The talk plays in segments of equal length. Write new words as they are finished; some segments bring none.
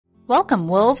Welcome,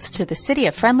 wolves, to the City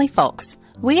of Friendly Folks.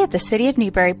 We at the City of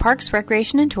Newberry Parks,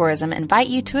 Recreation, and Tourism invite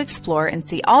you to explore and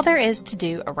see all there is to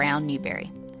do around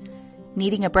Newberry.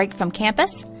 Needing a break from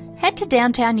campus? Head to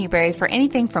downtown Newberry for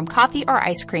anything from coffee or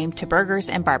ice cream to burgers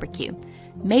and barbecue.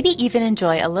 Maybe even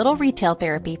enjoy a little retail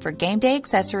therapy for game day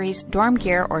accessories, dorm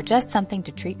gear, or just something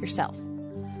to treat yourself.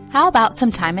 How about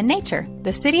some time in nature?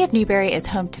 The City of Newberry is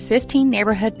home to 15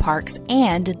 neighborhood parks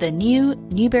and the new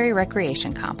Newberry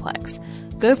Recreation Complex.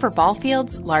 Go for ball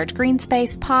fields, large green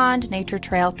space, pond, nature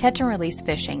trail, catch and release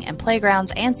fishing, and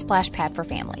playgrounds and splash pad for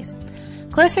families.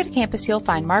 Closer to campus, you'll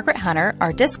find Margaret Hunter,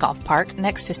 our disc golf park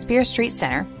next to Spear Street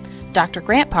Center, Dr.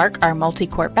 Grant Park, our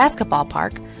multi-court basketball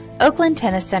park, Oakland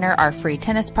Tennis Center, our free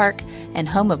tennis park, and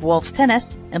home of Wolves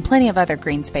Tennis, and plenty of other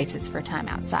green spaces for time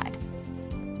outside.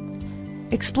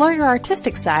 Explore your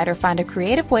artistic side or find a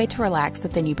creative way to relax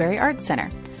at the Newberry Arts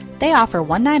Center. They offer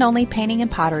one-night-only painting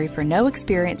and pottery for no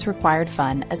experience required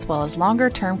fun, as well as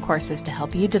longer-term courses to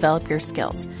help you develop your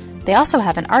skills. They also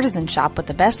have an artisan shop with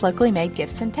the best locally made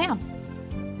gifts in town.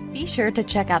 Be sure to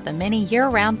check out the many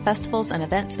year-round festivals and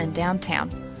events in downtown.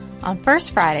 On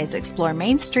First Fridays, explore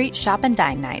Main Street Shop and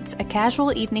Dine Nights, a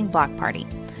casual evening block party.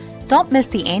 Don't miss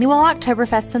the annual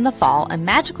Oktoberfest in the fall and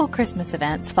magical Christmas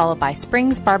events, followed by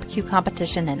Spring's barbecue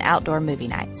competition and outdoor movie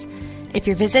nights. If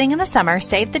you're visiting in the summer,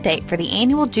 save the date for the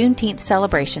annual Juneteenth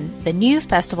celebration, the new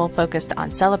festival focused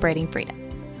on celebrating freedom.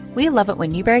 We love it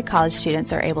when Newberry College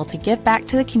students are able to give back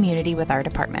to the community with our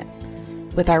department.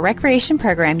 With our recreation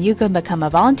program, you can become a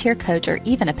volunteer coach or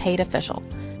even a paid official.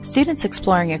 Students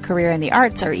exploring a career in the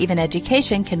arts or even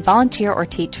education can volunteer or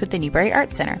teach with the Newberry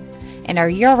Arts Center. And our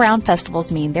year-round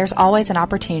festivals mean there's always an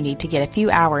opportunity to get a few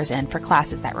hours in for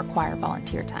classes that require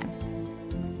volunteer time.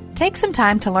 Take some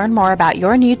time to learn more about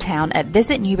your new town at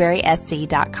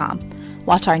visitnewberrysc.com.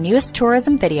 Watch our newest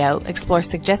tourism video, explore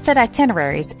suggested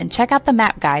itineraries, and check out the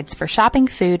map guides for shopping,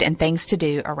 food, and things to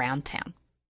do around town.